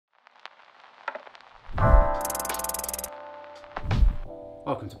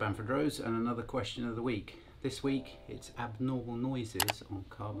Welcome to Bamfordrose and another question of the week. This week it's abnormal noises on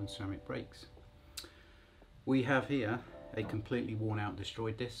carbon ceramic brakes. We have here a completely worn out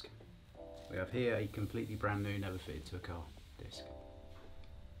destroyed disc. We have here a completely brand new never fitted to a car disc.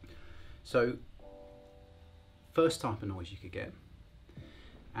 So first type of noise you could get,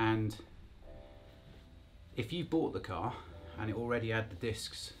 and if you bought the car and it already had the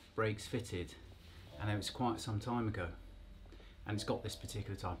discs brakes fitted and it was quite some time ago and it's got this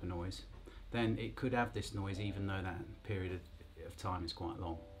particular type of noise, then it could have this noise even though that period of time is quite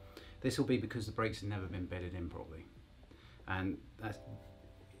long. This will be because the brakes have never been bedded in properly, and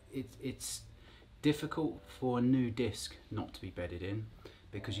it's difficult for a new disc not to be bedded in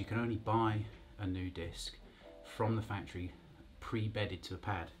because you can only buy a new disc from the factory pre-bedded to a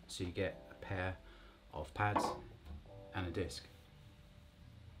pad, so you get a pair of pads and a disc.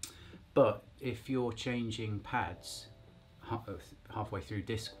 But if you're changing pads halfway through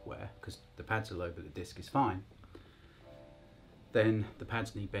disc wear, because the pads are low but the disc is fine, then the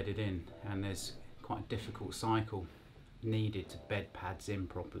pads need bedded in, and there's quite a difficult cycle needed to bed pads in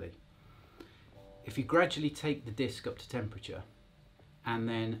properly. If you gradually take the disc up to temperature and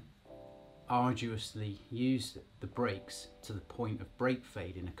then arduously use the brakes to the point of brake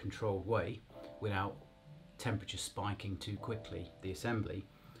fade in a controlled way without temperature spiking too quickly the assembly,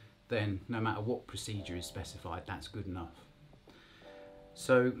 then no matter what procedure is specified, that's good enough.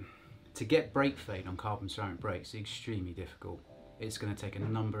 So to get brake fade on carbon ceramic brakes is extremely difficult. It's going to take a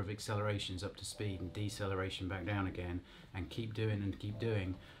number of accelerations up to speed and deceleration back down again, and keep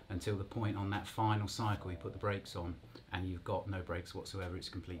doing until the point on that final cycle you put the brakes on and you've got no brakes whatsoever. It's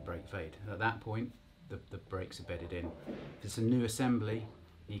complete brake fade. At that point the brakes are bedded in. If it's a new assembly,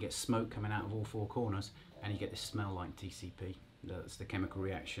 you get smoke coming out of all four corners and you get this smell like TCP. That's the chemical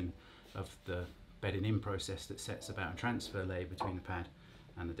reaction of the bedding in process that sets about a transfer layer between the pad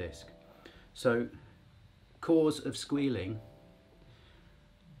and the disc. So cause of squealing,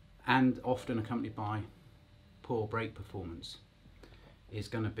 and often accompanied by poor brake performance, is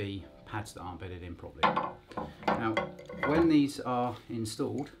going to be pads that aren't bedded in properly. Now when these are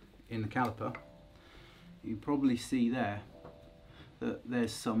installed in the caliper, you probably see there that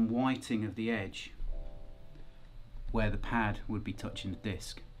there's some whiting of the edge where the pad would be touching the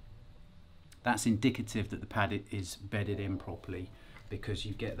disc. That's indicative that the pad is bedded in properly, because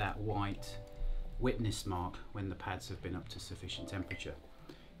you get that white witness mark when the pads have been up to sufficient temperature.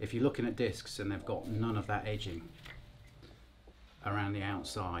 If you're looking at discs and they've got none of that edging around the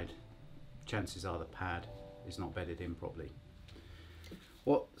outside, chances are the pad is not bedded in properly.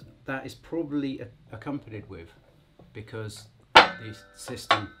 What that is probably accompanied with, because the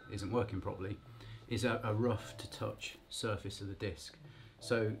system isn't working properly, is a rough to touch surface of the disc.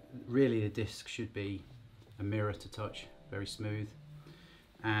 So really the disc should be a mirror to touch, very smooth.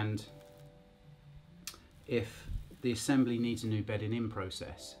 And if the assembly needs a new bedding in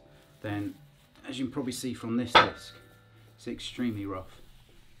process, then as you can probably see from this disc, it's extremely rough.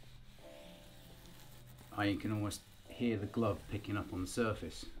 You can almost hear the glove picking up on the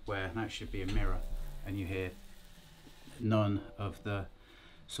surface, where that should be a mirror, and you hear none of the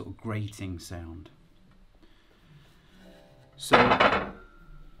sort of grating sound. So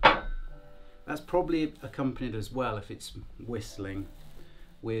that's probably accompanied as well, if it's whistling,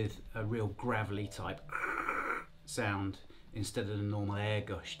 with a real gravelly type sound instead of the normal air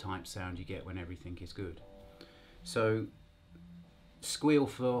gush type sound you get when everything is good. So squeal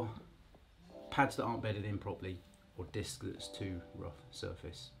for pads that aren't bedded in properly, or disc that's too rough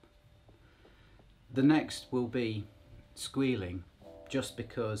surface. The next will be squealing just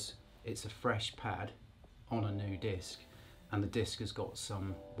because it's a fresh pad on a new disc and the disc has got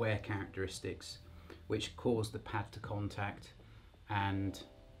some wear characteristics which cause the pad to contact and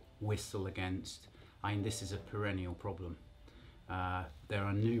whistle against. This is a perennial problem. There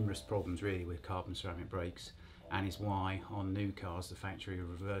are numerous problems really with carbon ceramic brakes, and is why on new cars the factory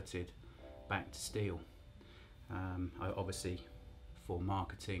reverted back to steel. Obviously for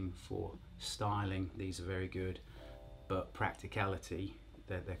marketing, for styling, these are very good, but practicality,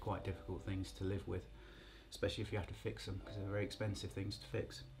 they're quite difficult things to live with, especially if you have to fix them, because they're very expensive things to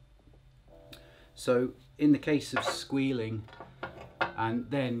fix. So in the case of squealing, and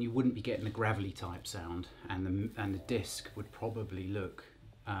then you wouldn't be getting the gravelly type sound, and the disc would probably look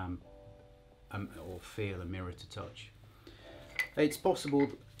or feel a mirror to touch. It's possible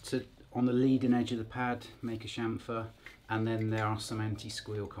to, on the leading edge of the pad, make a chamfer, and then there are some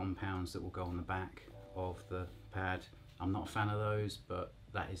anti-squeal compounds that will go on the back of the pad. I'm not a fan of those, but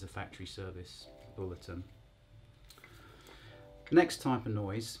that is a factory service bulletin. Next type of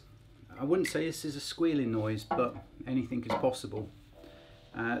noise, I wouldn't say this is a squealing noise, but anything is possible.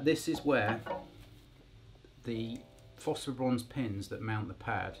 This is where the phosphor bronze pins that mount the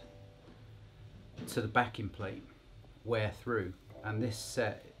pad to the backing plate wear through, and this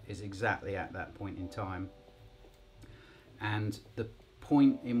set is exactly at that point in time, and the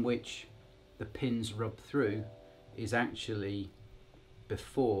point in which the pins rub through is actually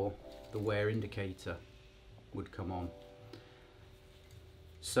before the wear indicator would come on.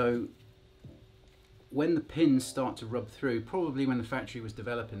 So when the pins start to rub through, probably when the factory was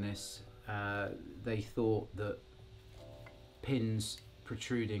developing this, they thought that pins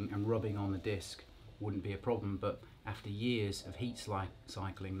protruding and rubbing on the disc wouldn't be a problem, but after years of heat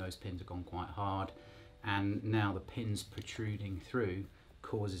cycling, those pins have gone quite hard, and now the pins protruding through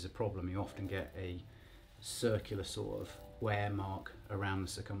causes a problem. You often get a circular sort of wear mark around the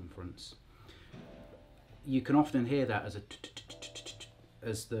circumference. You can often hear that as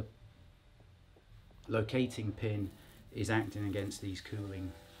as the locating pin is acting against these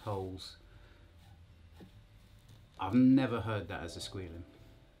cooling holes. I've never heard that as a squealing.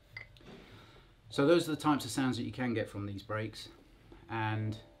 So those are the types of sounds that you can get from these brakes,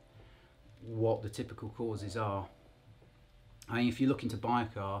 and what the typical causes are. I mean, if you're looking to buy a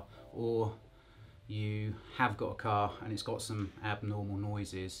car, or you have got a car and it's got some abnormal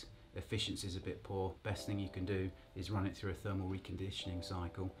noises, efficiency is a bit poor, best thing you can do is run it through a thermal reconditioning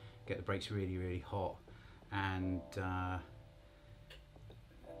cycle, get the brakes really hot, and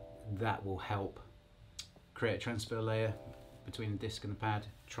that will help create a transfer layer between the disc and the pad,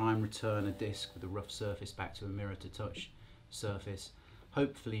 try and return a disc with a rough surface back to a mirror to touch surface,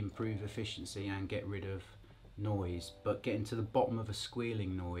 hopefully improve efficiency and get rid of noise. But getting to the bottom of a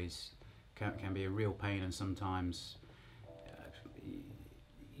squealing noise can be a real pain, and sometimes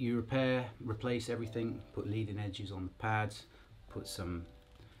you replace everything, put leading edges on the pads, put some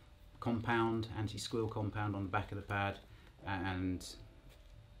compound, anti-squeal compound on the back of the pad, and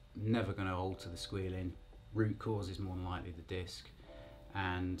never going to alter the squealing. Root cause is more than likely the disc,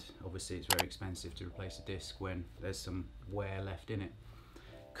 and obviously it's very expensive to replace a disc when there's some wear left in it.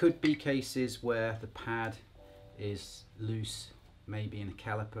 Could be cases where the pad is loose, maybe in a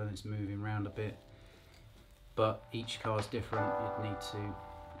caliper and it's moving around a bit, but each car is different. You'd need to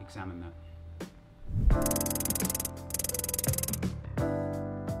examine that.